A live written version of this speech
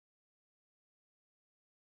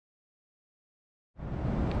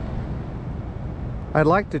I'd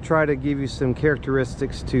like to try to give you some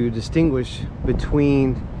characteristics to distinguish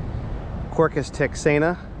between Quercus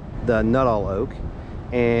texana, the nut-all oak,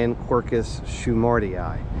 and Quercus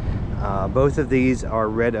shumardii. Both of these are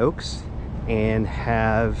red oaks and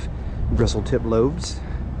have bristle-tip lobes.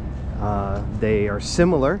 They are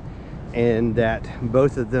similar in that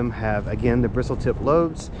both of them have, again, the bristle-tip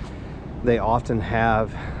lobes. They often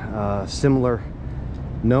have a similar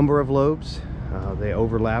number of lobes. They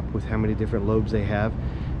overlap with how many different lobes they have,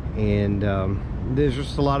 and there's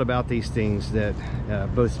just a lot about these things that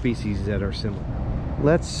both species that are similar.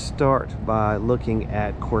 Let's start by looking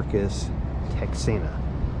at Quercus texana,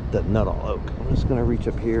 the nut-all oak. I'm just going to reach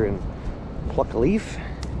up here and pluck a leaf,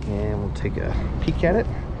 and we'll take a peek at it.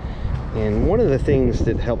 And one of the things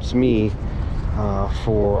that helps me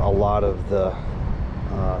for a lot of the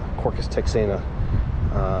Quercus texana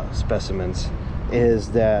specimens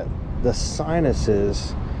is that the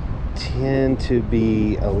sinuses tend to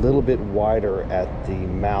be a little bit wider at the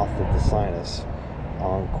mouth of the sinus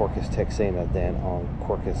on Quercus texana than on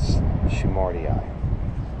Quercus shumardii.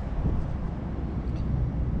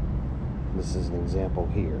 This is an example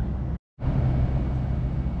here.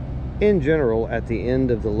 In general, at the end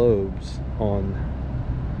of the lobes on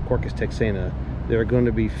Quercus texana, there are going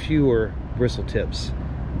to be fewer bristle tips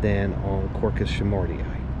than on Quercus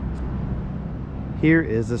shumardii. Here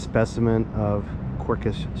is a specimen of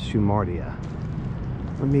Quercus shumardii.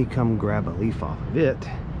 Let me come grab a leaf off of it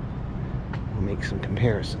and make some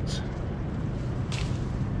comparisons.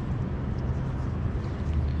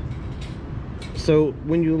 So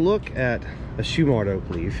when you look at a shumard oak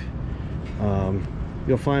leaf,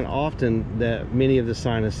 you'll find often that many of the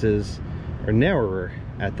sinuses are narrower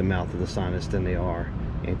at the mouth of the sinus than they are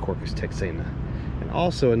in Quercus texana. And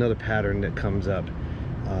also another pattern that comes up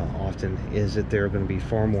often is that there are going to be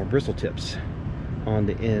far more bristle tips on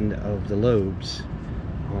the end of the lobes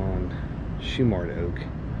on shumard oak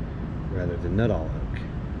rather than nut-all oak.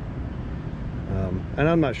 And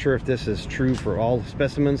I'm not sure if this is true for all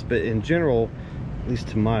specimens, but in general, at least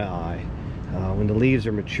to my eye, when the leaves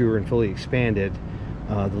are mature and fully expanded,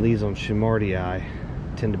 the leaves on shumardii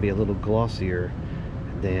tend to be a little glossier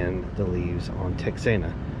than the leaves on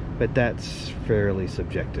texana, but that's fairly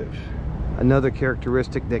subjective. Another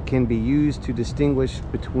characteristic that can be used to distinguish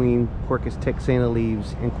between Quercus texana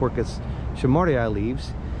leaves and Quercus shumardii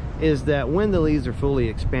leaves is that when the leaves are fully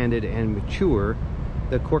expanded and mature,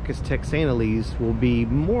 the Quercus texana leaves will be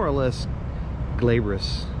more or less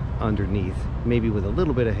glabrous underneath, maybe with a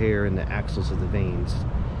little bit of hair in the axils of the veins.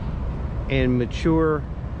 And mature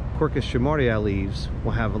Quercus shumardii leaves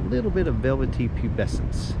will have a little bit of velvety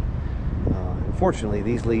pubescence. Unfortunately,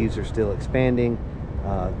 these leaves are still expanding.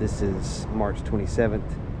 This is March 27th,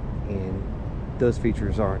 and those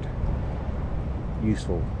features aren't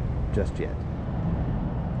useful just yet.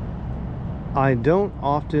 I don't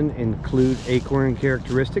often include acorn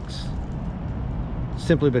characteristics,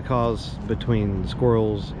 simply because between the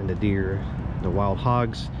squirrels and the deer, the wild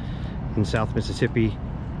hogs in South Mississippi,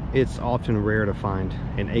 it's often rare to find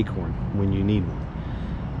an acorn when you need one.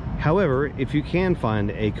 However, if you can find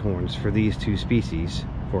acorns for these two species,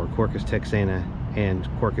 for Quercus texana and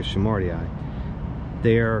Quercus shumardii,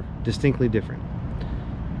 they are distinctly different.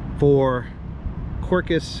 For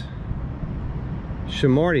Quercus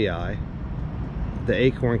shumardii, the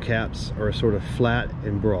acorn caps are sort of flat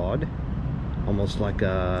and broad, almost like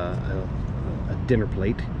a dinner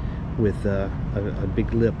plate with a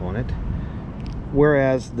big lip on it,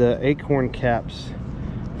 whereas the acorn caps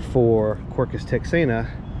for Quercus texana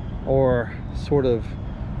are sort of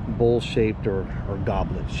bowl-shaped or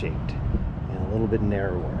goblet-shaped, and a little bit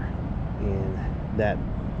narrower, and that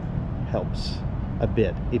helps a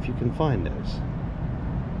bit if you can find those.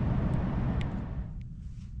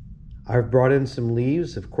 I've brought in some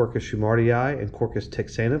leaves of Quercus shumardii and Quercus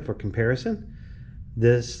texana for comparison.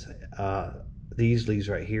 These leaves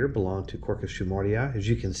right here belong to Quercus shumardii. As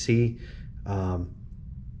you can see,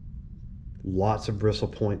 lots of bristle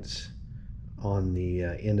points on the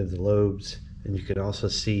end of the lobes, and you can also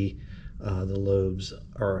see the lobes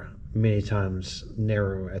are many times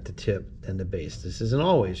narrower at the tip than the base. This isn't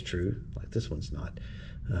always true, like this one's not,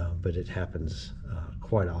 but it happens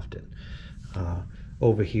quite often.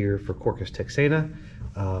 Over here for Quercus texana,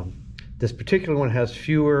 this particular one has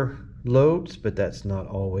fewer lobes, but that's not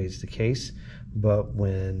always the case. But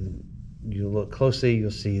when you look closely,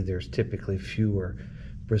 you'll see there's typically fewer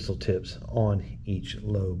bristle tips on each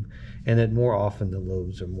lobe, and then more often the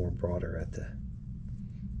lobes are more broader at the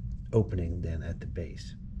opening than at the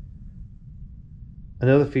base.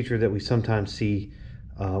 Another feature that we sometimes see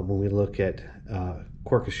when we look at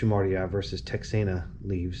Quercus shumardii versus texana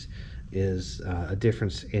leaves is a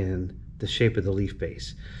difference in the shape of the leaf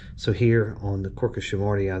base. So here on the Quercus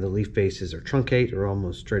shumardii, the leaf bases are truncate or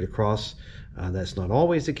almost straight across. That's not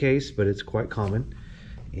always the case, but it's quite common.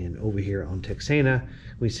 And over here on texana,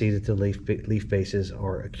 we see that the leaf bases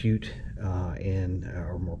are acute and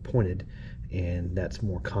are more pointed, and that's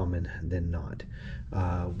more common than not.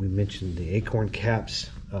 We mentioned the acorn caps.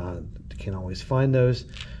 Can't always find those,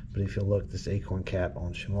 but if you look, this acorn cap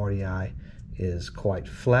on shumardii is quite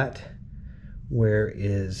flat,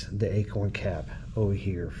 whereas the acorn cap over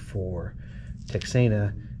here for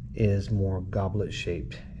texana is more goblet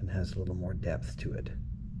shaped and has a little more depth to it.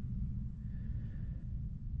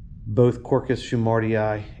 Both Quercus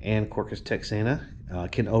shumardii and Quercus texana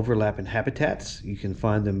can overlap in habitats. You can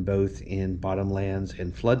find them both in bottomlands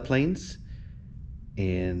and floodplains,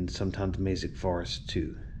 and sometimes mesic forests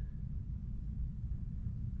too.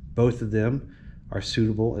 Both of them are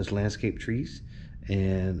suitable as landscape trees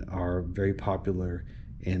and are very popular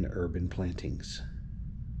in urban plantings.